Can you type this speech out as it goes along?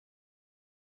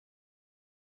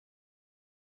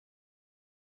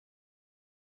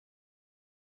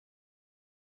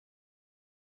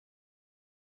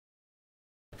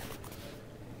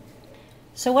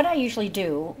So what I usually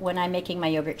do when I'm making my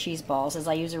yogurt cheese balls is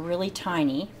I use a really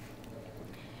tiny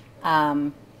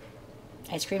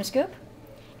ice cream scoop,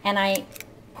 and I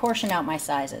portion out my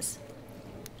sizes.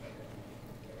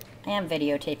 I am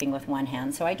videotaping with one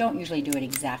hand, so I don't usually do it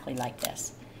exactly like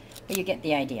this, but you get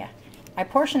the idea. I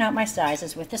portion out my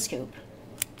sizes with the scoop,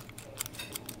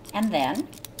 and then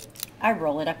I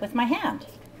roll it up with my hand.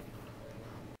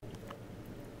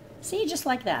 See, just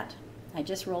like that. I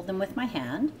just rolled them with my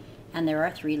hand, and there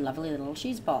are 3 lovely little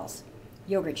cheese balls,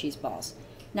 yogurt cheese balls.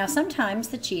 Now sometimes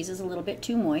the cheese is a little bit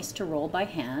too moist to roll by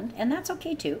hand, and that's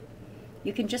okay too.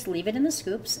 You can just leave it in the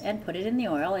scoops and put it in the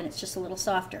oil, and it's just a little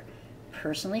softer.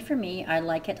 Personally, for me, I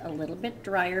like it a little bit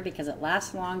drier because it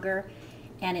lasts longer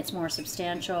and it's more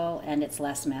substantial and it's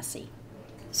less messy.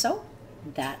 So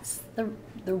that's the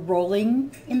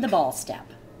rolling in the ball step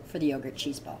for the yogurt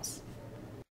cheese balls.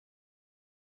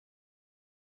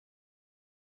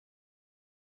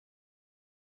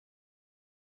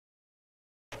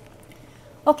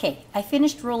 Okay, I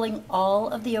finished rolling all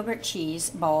of the yogurt cheese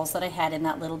balls that I had in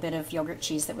that little bit of yogurt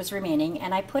cheese that was remaining,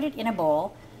 and I put it in a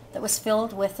bowl that was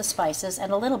filled with the spices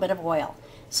and a little bit of oil.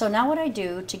 So now what I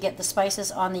do to get the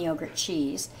spices on the yogurt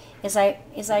cheese is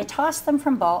I toss them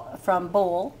from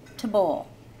bowl to bowl,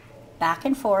 back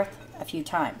and forth a few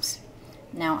times.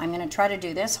 Now I'm going to try to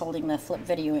do this holding the flip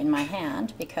video in my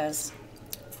hand because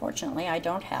fortunately I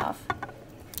don't have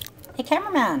a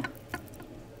cameraman.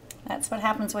 That's what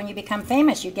happens when you become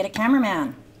famous. You get a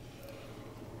cameraman.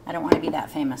 I don't want to be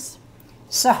that famous.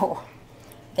 So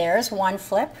there's one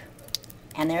flip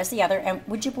and there's the other. And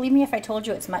would you believe me if I told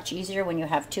you it's much easier when you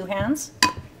have 2 hands?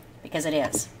 Because it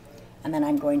is. And then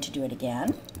I'm going to do it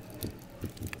again.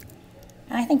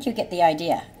 And I think you get the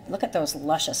idea. Look at those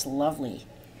luscious, lovely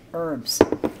herbs.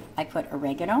 I put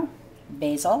oregano,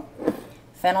 basil,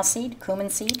 fennel seed, cumin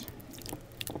seed,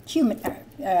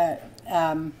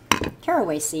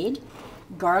 caraway seed,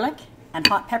 garlic, and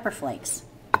hot pepper flakes.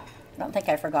 I don't think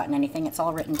I've forgotten anything. It's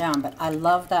all written down, but I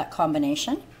love that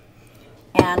combination.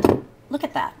 And look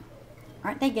at that.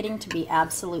 Aren't they getting to be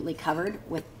absolutely covered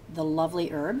with the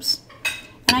lovely herbs?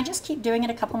 And I just keep doing it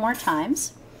a couple more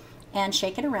times and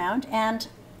shake it around. And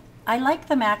I like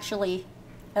them actually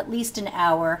at least an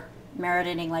hour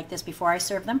marinating like this before I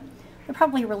serve them. They're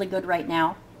probably really good right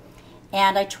now.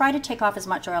 And I try to take off as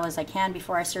much oil as I can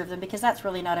before I serve them because that's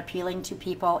really not appealing to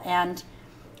people, and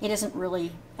it isn't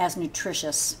really as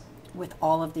nutritious with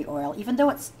all of the oil, even though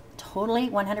it's totally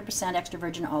 100% extra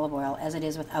virgin olive oil as it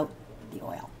is without the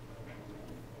oil.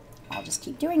 I'll just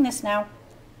keep doing this now.